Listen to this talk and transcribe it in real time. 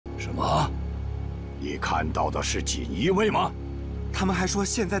什么？你看到的是锦衣卫吗？他们还说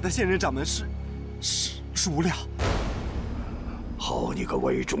现在的现任掌门是孰了？好你个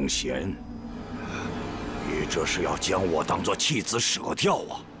魏忠贤！你这是要将我当作弃子舍掉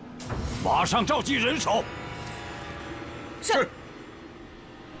啊！马上召集人手。是。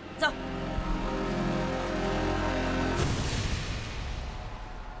走。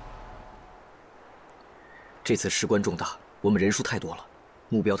这次事关重大，我们人数太多了，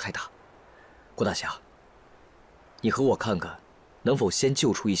目标太大。郭大侠，你和我看看，能否先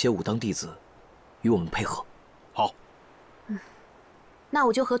救出一些武当弟子，与我们配合？好。那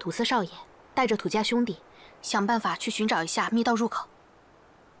我就和土司少爷带着土家兄弟，想办法去寻找一下密道入口。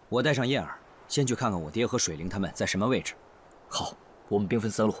我带上燕儿，先去看看我爹和水灵他们在什么位置。好，我们兵分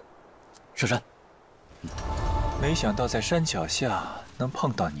3路，上山。没想到在山脚下能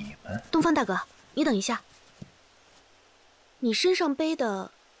碰到你们。东方大哥，你等一下，你身上背的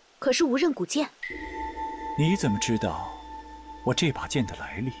可是无刃古剑？你怎么知道我这把剑的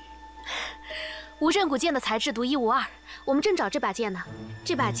来历？无刃古剑的材质独一无二，我们正找这把剑呢。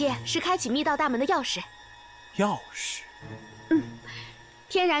这把剑是开启密道大门的钥匙。钥匙？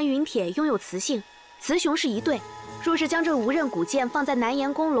天然陨铁拥有磁性，雌雄是一对。若是将这无刃古剑放在南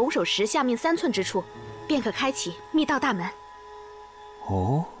岩宫龙首石下面3寸之处，便可开启密道大门。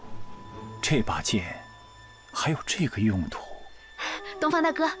哦，这把剑还有这个用途？东方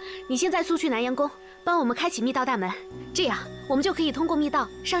大哥，你现在速去南岩宫，帮我们开启密道大门，这样我们就可以通过密道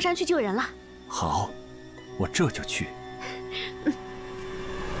上山去救人了。好，我这就去。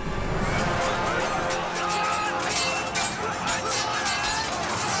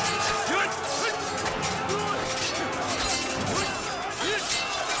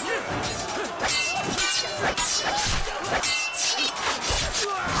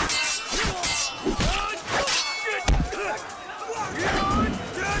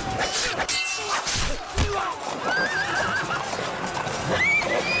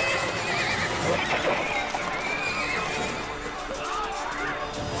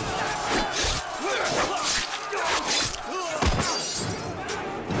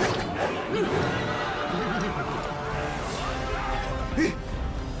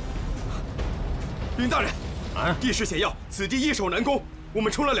禀大人，地势险要，此地易守难攻，我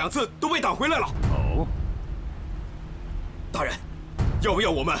们冲了2次都被挡回来了。哦，大人，要不要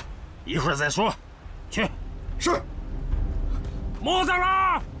我们一会儿再说？去。是。莫在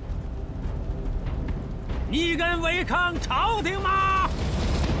了，你敢违抗朝廷吗？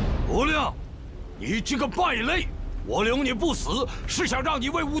无量，你这个败类！我留你不死，是想让你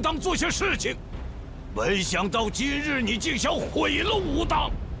为武当做些事情，没想到今日你竟想毁了武当。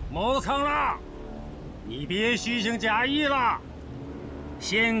谋苍了，你别虚情假意了。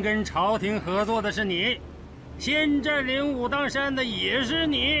先跟朝廷合作的是你，先占领武当山的也是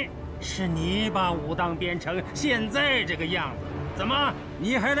你，是你把武当变成现在这个样子。怎么，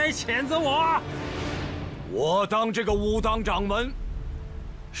你还来谴责我？我当这个武当掌门，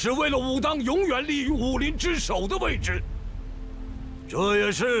是为了武当永远立于武林之首的位置，这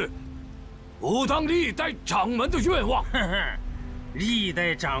也是武当历代掌门的愿望。哼哼，历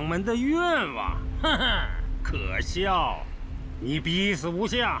代掌门的愿望，哼哼，可笑！你逼死无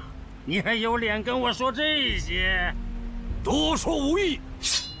相，你还有脸跟我说这些？多说无益。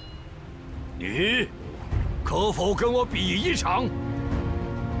你可否跟我比一场？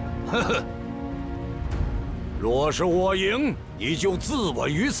呵呵。若是我赢，你就自刎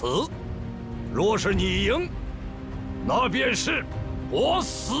于此；若是你赢，那便是我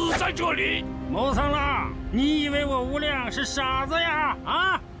死在这里。谋苍了，你以为我无量是傻子呀？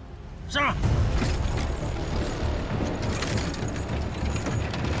啊，上！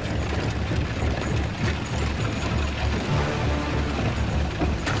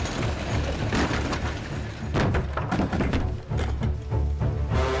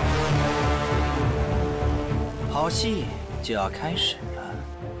好戏就要开始了。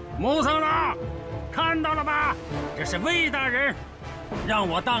谋苍了，看到了吧？这是魏大人让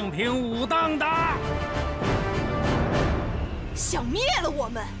我荡平武当的。想灭了我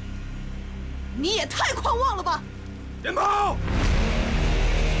们，你也太狂妄了吧！点炮！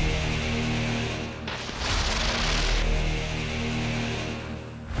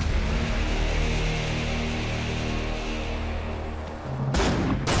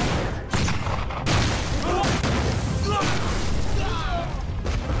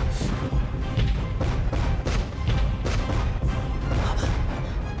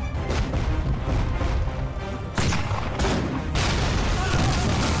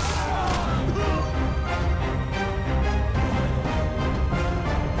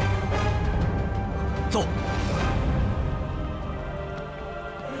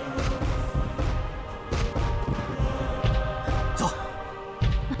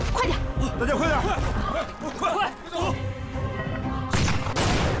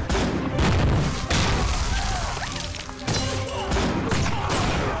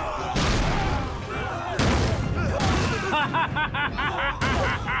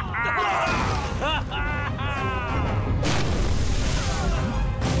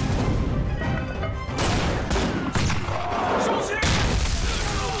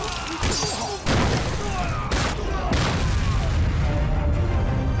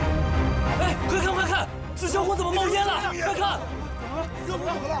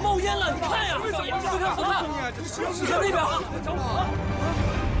看那边。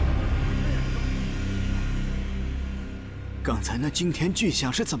刚才那惊天巨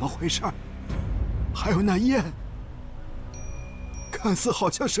响是怎么回事？还有那焰，看似好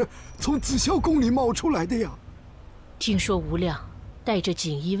像是从紫霄宫里冒出来的呀。听说无量带着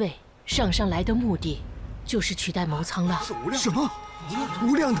锦衣卫上山来的目的，就是取代谋苍浪。什么？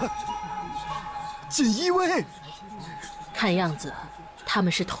无量的锦衣卫？看样子他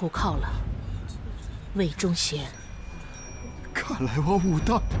们是投靠了魏忠贤。看来我武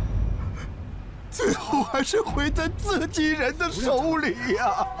当最后还是毁在自己人的手里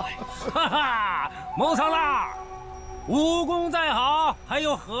呀！哈哈，谋苍浪，武功再好还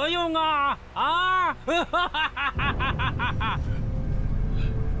有何用啊？啊！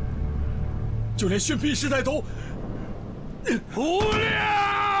就连炫屁时代都无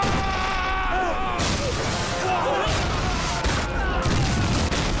量！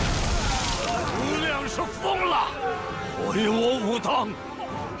无量是疯了，毁我武当！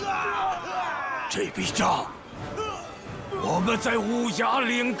这笔账，我们在乌崖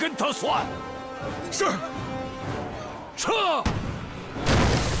岭跟他算。是。撤！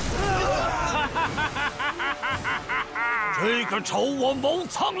这个仇我谋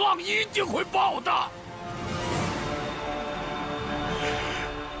苍浪一定会报的。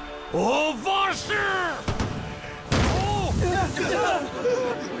我发誓。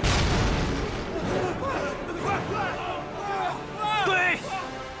对，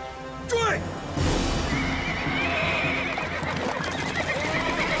追！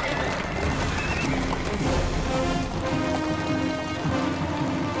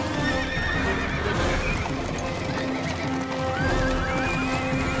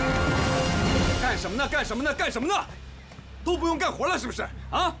干什么呢？干什么呢？干什么呢？都不用干活了，是不是？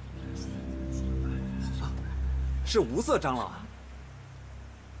啊？是无色长老啊。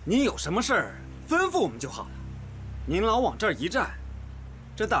您有什么事儿吩咐我们就好了。您老往这儿一站，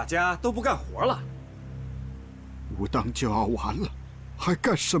这大家都不干活了。武当就要完了，还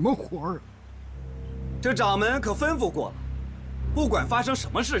干什么活儿啊？这掌门可吩咐过了，不管发生什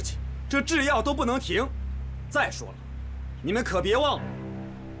么事情，这制药都不能停。再说了，你们可别忘了，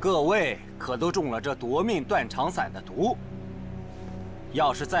各位可都中了这夺命断肠散的毒。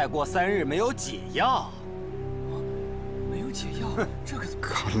要是再过3日没有解药，没有解药，这可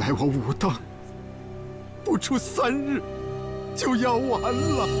看来我武当不出3日就要完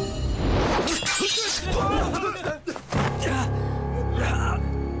了。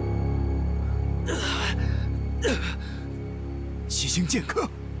七星剑客，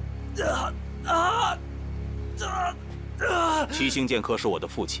七星剑客是我的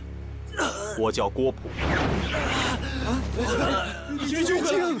父亲，我叫郭璞。义兄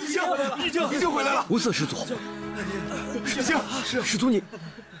回来了！无色师祖，师兄，师祖你，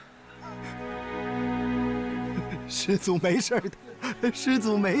师祖没事的，师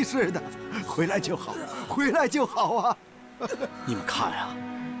祖没事的，回来就好，回来就好啊！你们看呀，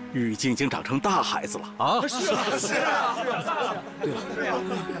玉京已经长成大孩子了啊！是啊。对了，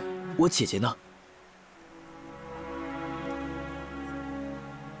我姐姐呢？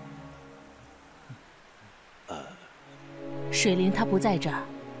水灵他不在这儿，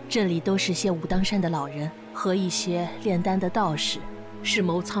这里都是些武当山的老人和一些炼丹的道士，是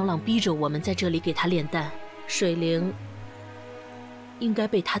谋苍浪逼着我们在这里给他炼丹。水灵应该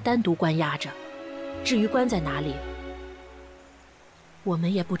被他单独关押着，至于关在哪里，我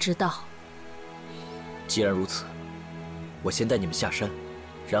们也不知道。既然如此，我先带你们下山，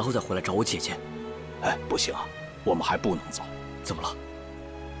然后再回来找我姐姐。哎，不行啊，我们还不能走。怎么了？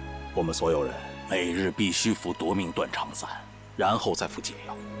我们所有人每日必须服夺命断肠散，然后再服解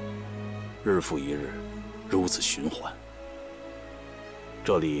药，日复一日，如此循环。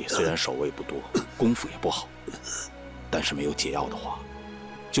这里虽然守卫不多，功夫也不好，但是没有解药的话，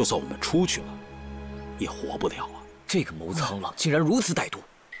就算我们出去了，也活不了啊！这个谋苍浪竟然如此歹毒，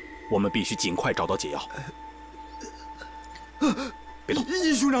我们必须尽快找到解药。别动！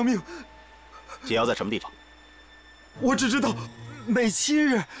义兄饶命！解药在什么地方？我只知道，每7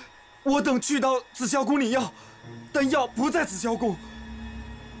日，我等去到紫霄宫领药，但药不在紫霄宫，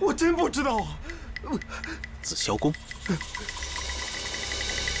我真不知道啊！紫霄宫。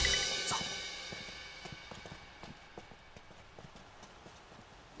走。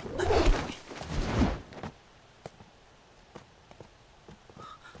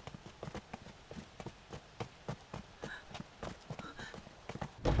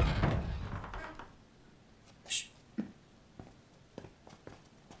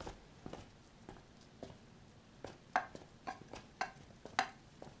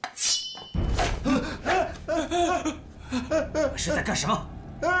是在干什么？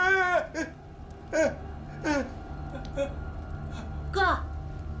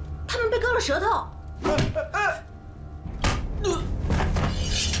舌头。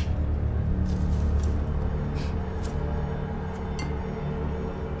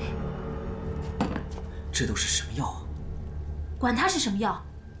这都是什么药啊？管它是什么药，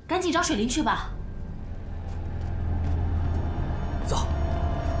赶紧找水灵去吧。走。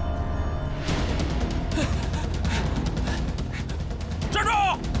站住！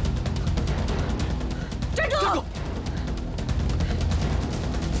站住！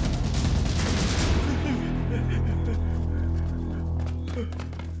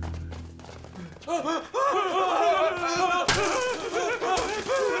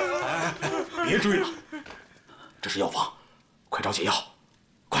别追了，这是药房，快找解药，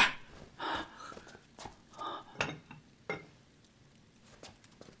快！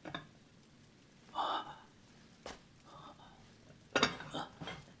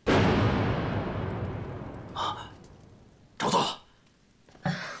找到了。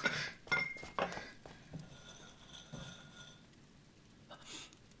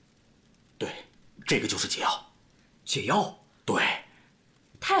对，这个就是解药。解药？对。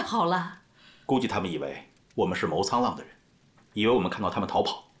太好了。估计他们以为我们是谋苍浪的人，以为我们看到他们逃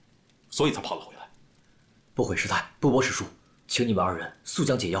跑，所以才跑了回来。不悔师太，不驳师叔，请你们2人速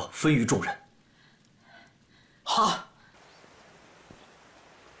将解药分于众人。好。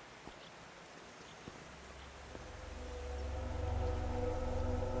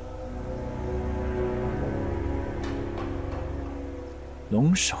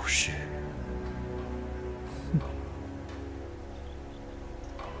龙首石。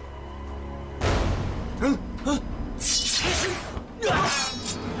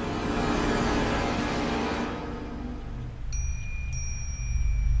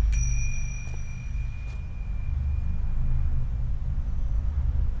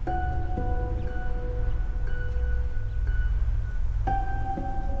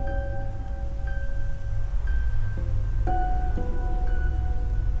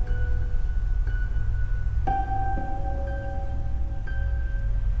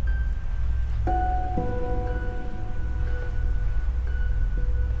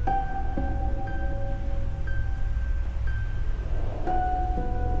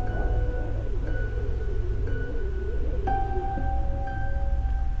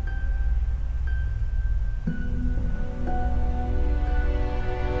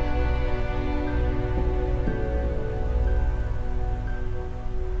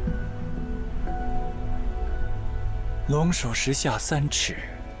龙首石下3尺，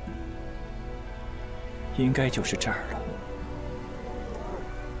应该就是这儿了。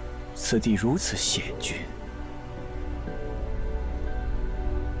此地如此险峻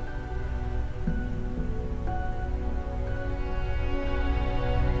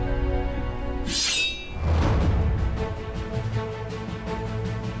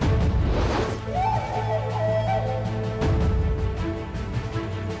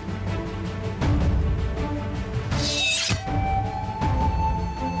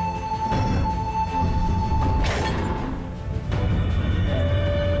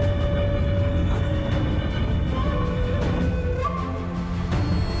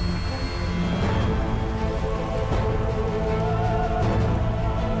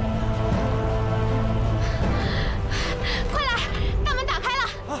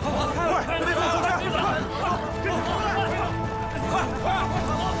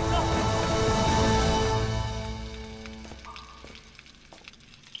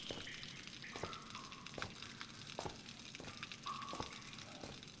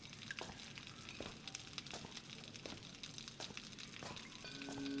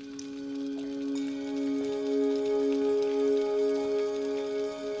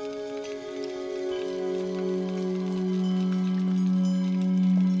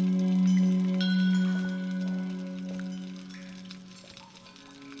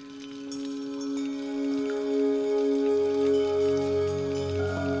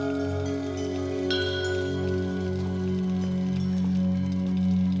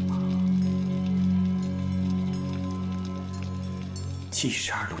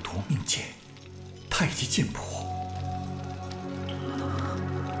，72路夺命剑，太极剑谱。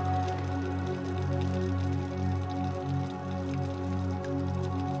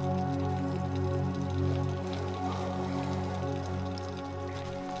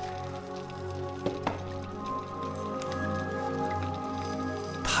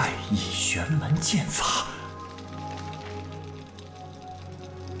太乙玄门剑法。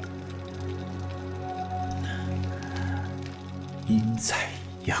阴在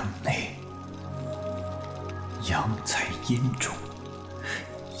阳内，阳在阴中，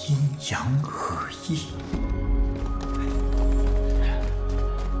阴阳合一。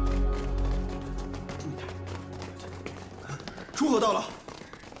出口到了。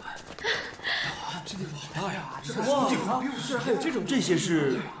这地方好大呀！哇，这还有这种，这些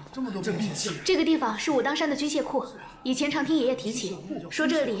是这么多兵器。这个地方是武当山的军械库，以前常听爷爷提起，说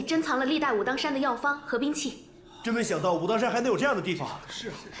这里珍藏了历代武当山的药方和兵器。真没想到武当山还能有这样的地方。是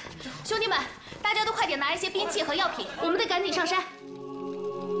啊，兄弟们，大家都快点拿一些兵器和药品，我们得赶紧上山。